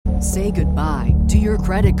Say goodbye to your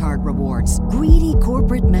credit card rewards. Greedy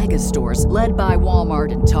corporate mega stores, led by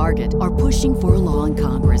Walmart and Target, are pushing for a law in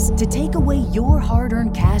Congress to take away your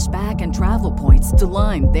hard-earned cash back and travel points to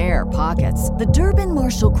line their pockets. The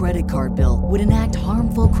Durbin-Marshall credit card bill would enact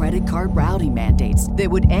harmful credit card routing mandates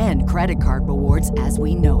that would end credit card rewards as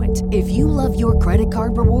we know it. If you love your credit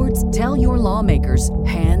card rewards, tell your lawmakers,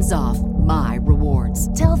 hands off my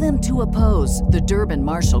rewards. Tell them to oppose the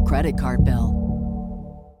Durbin-Marshall credit card bill.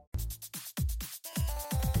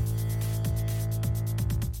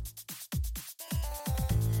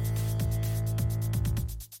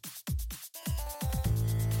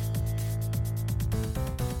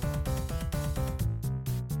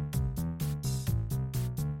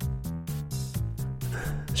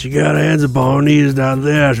 She got her hands upon her knees down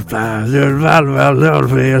there. She flies through the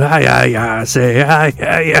battlefield. Hi, say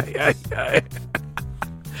hi.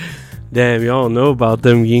 Damn, y'all know about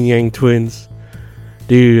them yin yang twins.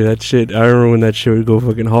 Dude, that shit, I remember when that shit would go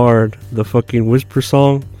fucking hard. The fucking whisper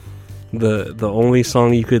song. The only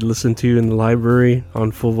song you could listen to in the library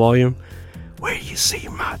on full volume. Where you see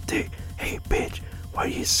my dick? Hey, bitch, where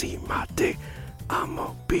you see my dick?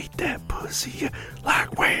 I'ma beat that pussy up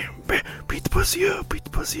like wham, bam, beat the pussy up.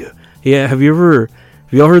 Yeah, have y'all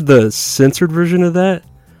heard the censored version of that?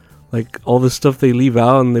 Like all the stuff they leave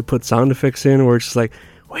out and they put sound effects in where it's just like,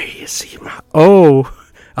 where you see my,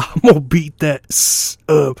 I'm gonna beat that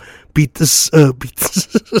up, beat this up.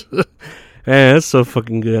 Man, that's so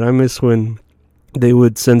fucking good. I miss when they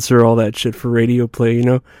would censor all that shit for radio play, you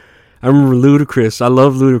know? I remember Ludacris. I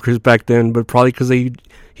loved Ludacris back then, but probably because he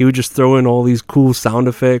would just throw in all these cool sound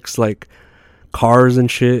effects like cars and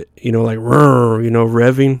shit, you know, like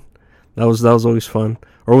revving. That was always fun.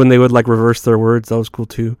 Or when they would like reverse their words, that was cool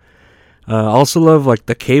too. I also love like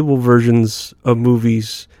the cable versions of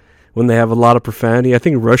movies when they have a lot of profanity. I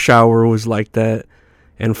think Rush Hour was like that,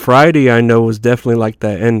 and Friday I know was definitely like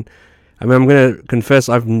that. And I mean, I'm gonna confess,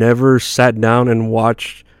 I've never sat down and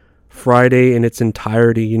watched Friday in its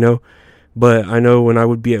entirety, you know. But I know when I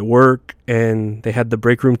would be at work and they had the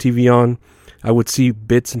break room TV on, I would see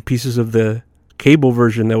bits and pieces of the cable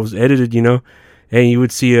version that was edited, you know. And you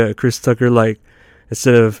would see Chris Tucker, like,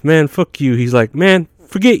 instead of, man, fuck you, he's like, man,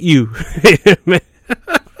 forget you. Man.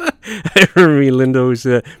 I remember me and Linda always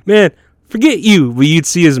said, man, forget you. But you'd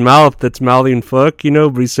see his mouth that's mouthing fuck, you know,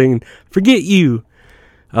 but he's saying, forget you.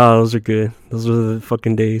 Oh, those are good. Those are the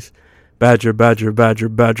fucking days. Badger, badger, badger,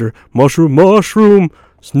 badger. Mushroom, mushroom.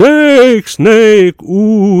 Snake,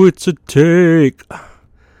 ooh, it's a take.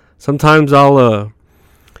 Sometimes I'll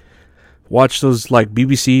watch those like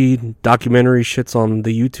BBC documentary shits on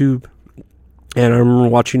the YouTube, and I remember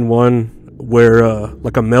watching one where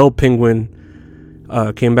like a male penguin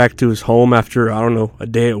came back to his home after, I don't know, a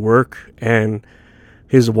day at work, and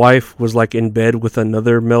his wife was like in bed with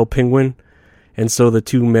another male penguin, and so the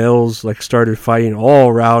two males like started fighting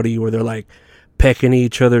all rowdy where they're like pecking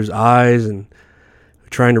each other's eyes and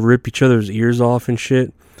trying to rip each other's ears off and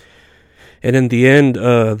shit. And in the end,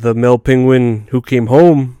 the male penguin who came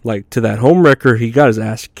home, like to that home wrecker, he got his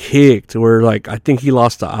ass kicked where like I think he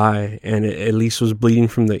lost the eye and it at least was bleeding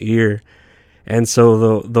from the ear. And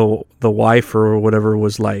so the wife or whatever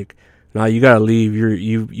was like, nah, you gotta leave,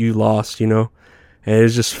 you lost, you know. And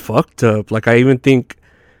it's just fucked up. Like I even think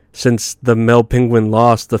since the male penguin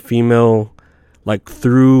lost, the female like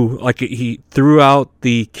he threw out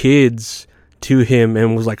the kids to him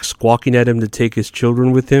and was like squawking at him to take his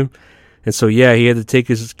children with him. And so yeah, he had to take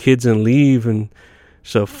his kids and leave. And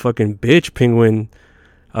so fucking bitch penguin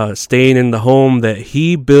staying in the home that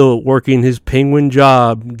he built, working his penguin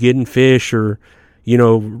job, getting fish, or you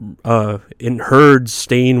know, in herds,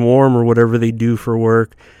 staying warm or whatever they do for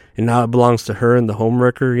work, and now it belongs to her and the home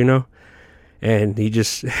wrecker, you know. And he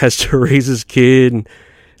just has to raise his kid, and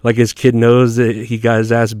like his kid knows that he got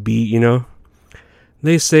his ass beat, you know.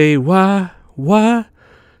 They say, why?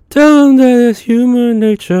 Tell them that it's human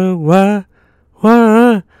nature. Why?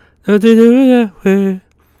 Don't they do it that way?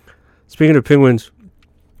 Speaking of penguins,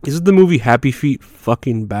 isn't the movie Happy Feet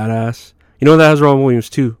fucking badass? You know that has Robin Williams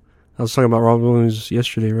too. I was talking about Robin Williams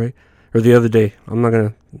yesterday, right? Or the other day. I'm not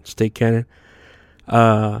gonna state canon.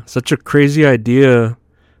 Such a crazy idea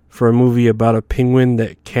for a movie about a penguin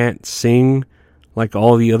that can't sing like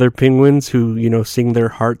all the other penguins who, you know, sing their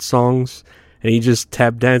heart songs. And he just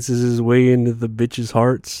tap dances his way into the bitches'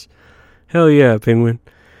 hearts. Hell yeah, penguin.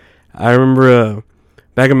 I remember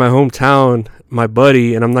back in my hometown, my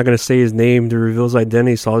buddy, and I'm not going to say his name to reveal his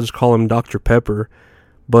identity, so I'll just call him Dr. Pepper.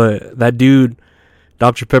 But that dude,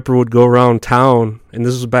 Dr. Pepper, would go around town, and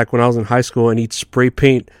this was back when I was in high school, and he'd spray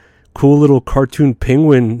paint cool little cartoon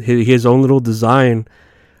penguin, his own little design,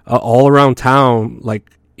 all around town,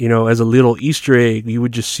 like as a little Easter egg. You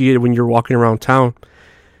would just see it when you're walking around town.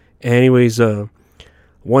 Anyways,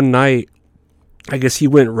 one night, I guess he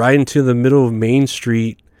went right into the middle of Main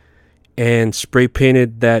Street and spray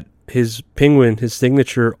painted his penguin, his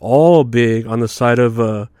signature, all big on the side of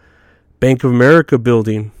a Bank of America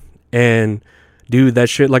building. And dude, that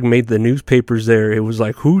shit like made the newspapers there. It was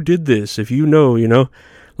like, who did this? If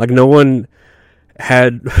like no one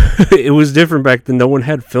had, it was different back then. No one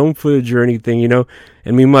had film footage or anything,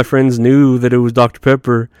 and me and my friends knew that it was Dr.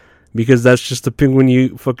 Pepper because that's just the penguin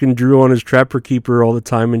you fucking drew on his Trapper Keeper all the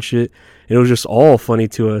time and shit. And it was just all funny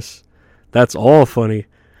to us. That's all funny.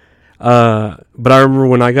 But I remember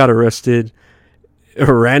when I got arrested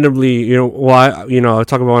randomly, I'll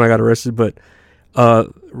talk about when I got arrested, but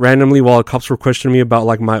randomly while the cops were questioning me about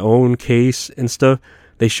like my own case and stuff,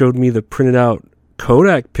 they showed me the printed out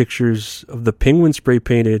Kodak pictures of the penguin spray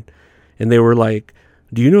painted, and they were like,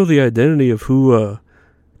 do you know the identity of who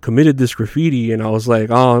committed this graffiti? And I was like,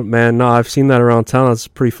 oh man, no, I've seen that around town. That's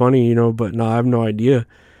pretty funny, but no, I have no idea.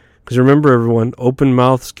 Because remember, everyone, open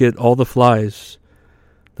mouths get all the flies.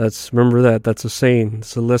 Remember that's a saying.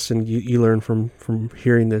 It's a lesson you learn from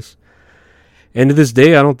hearing this. And to this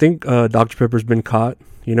day, I don't think Dr. Pepper's been caught,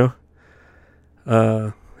 Yeah.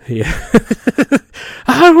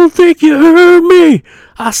 I don't think you heard me.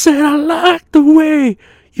 I said I like the way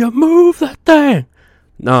you move that thing.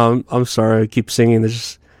 No, I'm sorry. I keep singing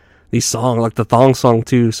these songs, like the thong song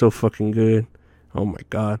too, so fucking good. Oh my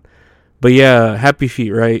god. But yeah, Happy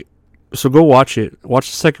Feet, right? So go watch it. Watch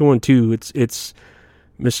the second one too. It's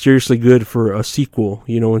mysteriously good for a sequel,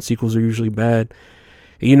 when sequels are usually bad.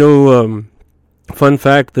 Fun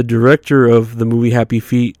fact, the director of the movie Happy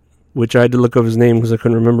Feet, which I had to look up his name because I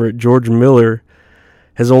couldn't remember it, George Miller,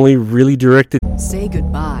 has only really directed... Say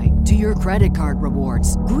goodbye to your credit card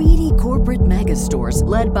rewards. Greedy corporate mega stores,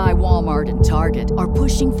 led by Walmart and Target, are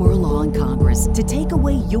pushing for a law in Congress to take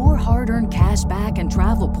away your hard-earned cash back and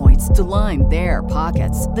travel points to line their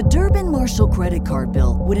pockets. The Durbin-Marshall credit card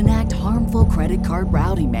bill would enact harmful credit card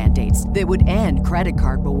routing mandates that would end credit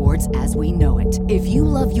card rewards as we know it. If you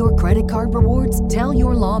love your credit card rewards, tell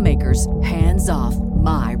your lawmakers, hands off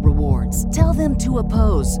my rewards. Tell them to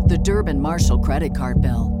oppose the Durbin-Marshall credit card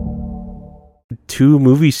bill. 2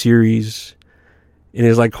 movie series in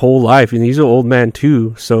his like whole life, and he's an old man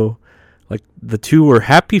too, so like the 2 were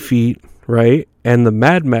Happy Feet, right, and the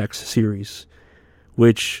Mad Max series,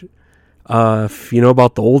 which if you know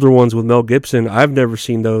about the older ones with Mel Gibson, I've never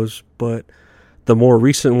seen those, but the more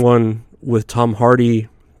recent one with Tom Hardy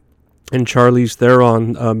and Charlize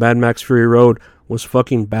Theron, Mad Max Fury Road, was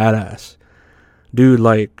fucking badass. Dude,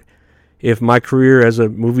 like, if my career as a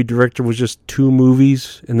movie director was just 2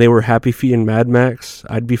 movies and they were Happy Feet and Mad Max,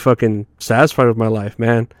 I'd be fucking satisfied with my life,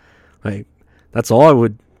 man. Like, that's all I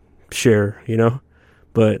would share,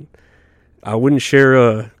 But I wouldn't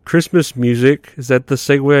share Christmas music. Is that the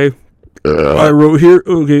segue I wrote here?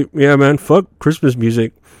 Okay, yeah, man, fuck Christmas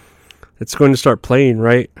music. It's going to start playing,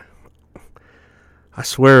 right? I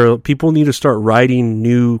swear, people need to start writing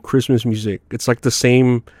new Christmas music. It's like the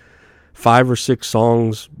same 5 or 6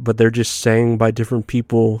 songs, but they're just sang by different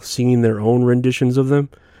people singing their own renditions of them.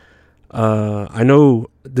 I know,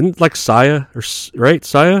 didn't like Sia, right?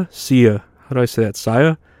 Sia. How do I say that?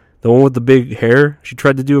 Sia? The one with the big hair. She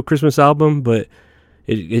tried to do a Christmas album, but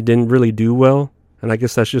it didn't really do well. And I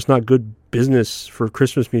guess that's just not good business for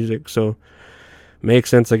Christmas music. So, makes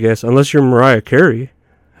sense, I guess. Unless you're Mariah Carey.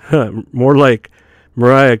 More like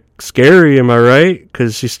Mariah Scary, am I right?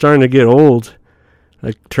 Because she's starting to get old.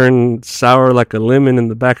 Like, turn sour like a lemon in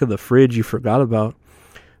the back of the fridge you forgot about.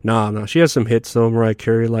 Nah, she has some hits, though, Mariah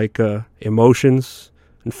Carey, like Emotions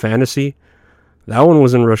and Fantasy. That one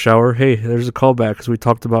was in Rush Hour. Hey, there's a callback, because we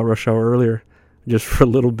talked about Rush Hour earlier, just for a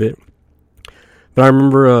little bit. But I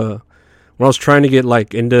remember when I was trying to get,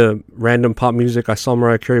 like, into random pop music, I saw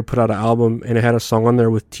Mariah Carey put out an album, and it had a song on there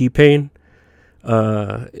with T-Pain.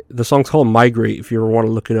 The song's called Migrate, if you ever want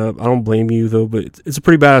to look it up. I don't blame you, though, but it's a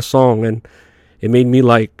pretty badass song, and it made me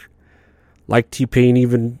like T-Pain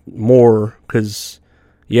even more, because,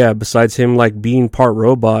 yeah, besides him like being part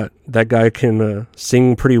robot, that guy can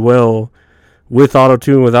sing pretty well with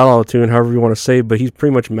auto-tune, without auto-tune, however you want to say, but he's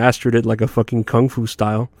pretty much mastered it like a fucking kung fu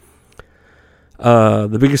style.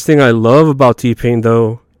 The biggest thing I love about T-Pain,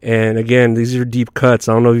 though, and again, these are deep cuts,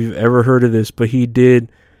 I don't know if you've ever heard of this, but he did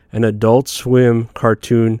an Adult Swim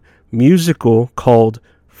cartoon musical called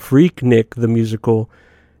Freaknik the Musical.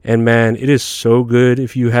 And man, it is so good.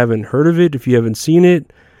 If you haven't heard of it, if you haven't seen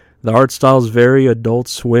it, the art style is very Adult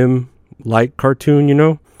Swim-like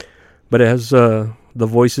cartoon, But it has the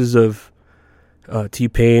voices of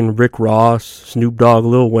T-Pain, Rick Ross, Snoop Dogg,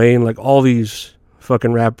 Lil Wayne, like all these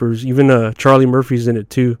fucking rappers. Even Charlie Murphy's in it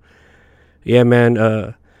too. Yeah,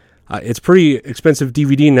 man. It's pretty expensive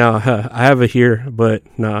DVD now. I have it here, but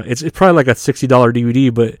nah, it's probably like a $60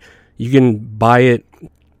 DVD, but you can buy it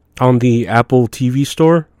on the Apple TV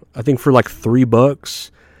store, I think for like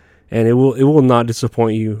 $3, and it will not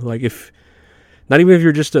disappoint you. Like not even if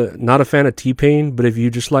you're just not a fan of T-Pain, but if you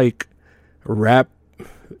just like rap,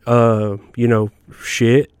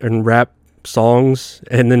 shit and rap songs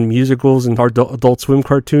and then musicals and Adult Swim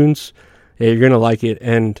cartoons, yeah, you're gonna like it.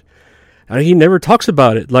 And he never talks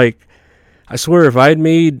about it. Like, I swear, if I had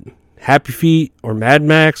made Happy Feet or Mad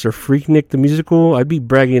Max or Freaknik the musical, I'd be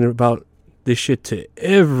bragging about this shit to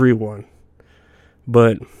everyone.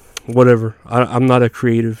 But whatever, I'm not a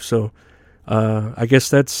creative, so I guess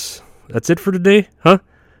that's it for today, huh?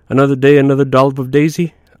 Another day, another dollop of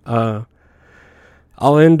Daisy. I'll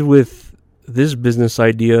end with this business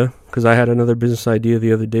idea, because I had another business idea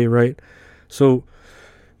the other day, right? So,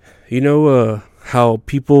 how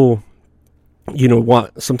people,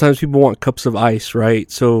 sometimes people want cups of ice, right?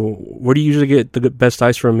 So where do you usually get the best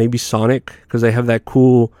ice from? Maybe Sonic, because they have that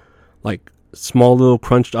cool, like, small little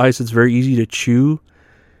crunched ice. It's very easy to chew.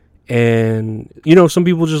 And, some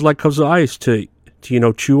people just like cups of ice to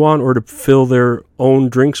chew on or to fill their own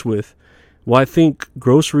drinks with. Well, I think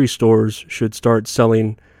grocery stores should start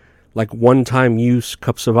selling like one-time use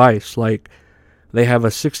cups of ice. Like, they have a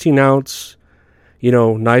 16-ounce,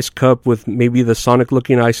 nice cup with maybe the Sonic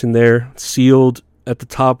looking ice in there, sealed at the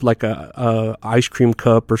top like a ice cream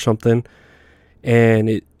cup or something.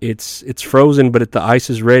 And it's frozen, but the ice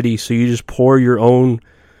is ready. So you just pour your own,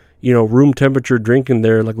 room temperature drink in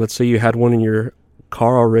there. Like, let's say you had one in your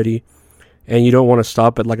car already, and you don't want to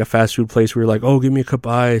stop at like a fast food place where you're like, oh, give me a cup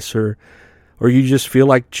of ice, or you just feel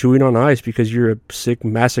like chewing on ice because you're a sick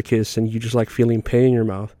masochist and you just like feeling pain in your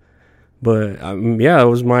mouth. But yeah, that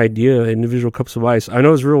was my idea, individual cups of ice. I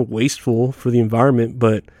know it's real wasteful for the environment,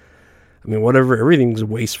 but I mean, whatever, everything's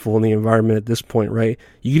wasteful in the environment at this point, right?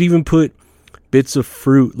 You could even put bits of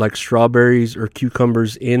fruit like strawberries or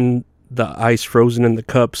cucumbers in the ice frozen in the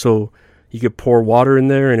cup, so you could pour water in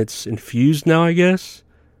there and it's infused now, I guess.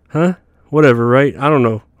 Huh? Whatever, right? I don't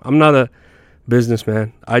know. I'm not a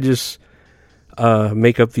businessman. I just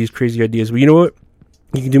make up these crazy ideas. But you know what?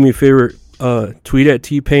 You can do me a favor. Tweet at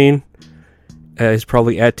T-Pain. It's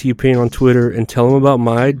probably at T-Pain on Twitter, and tell him about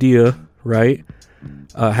my idea, right?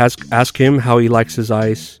 Ask him how he likes his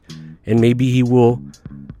ice, and maybe he will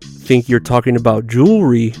think you're talking about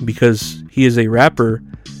jewelry because he is a rapper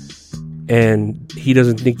and he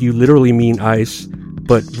doesn't think you literally mean ice,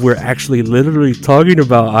 but we're actually literally talking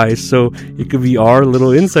about ice, so it could be our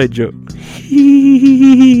little inside joke.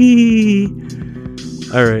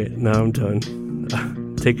 Alright, now I'm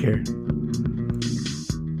done. Take care.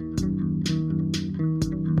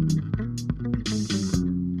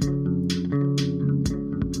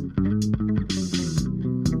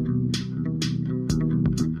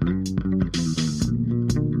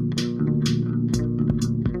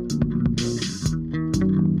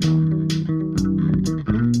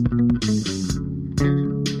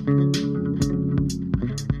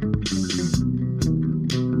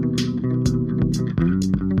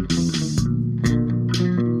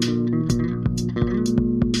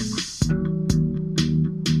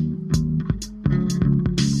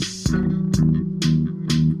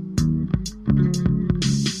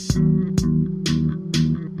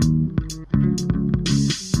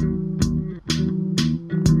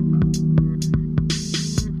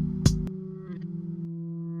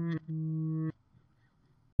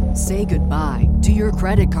 Say goodbye to your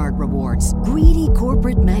credit card rewards. Greedy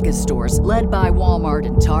corporate mega stores, led by Walmart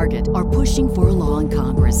and Target, are pushing for a law in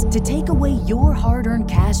Congress to take away your hard-earned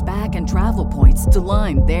cash back and travel points to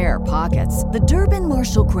line their pockets. The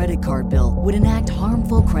Durbin-Marshall credit card bill would enact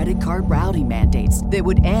harmful credit card routing mandates that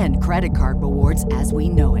would end credit card rewards as we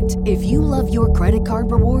know it. If you love your credit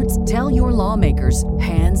card rewards, tell your lawmakers,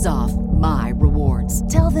 hands off my rewards.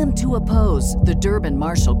 Tell them to oppose the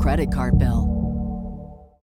Durbin-Marshall credit card bill.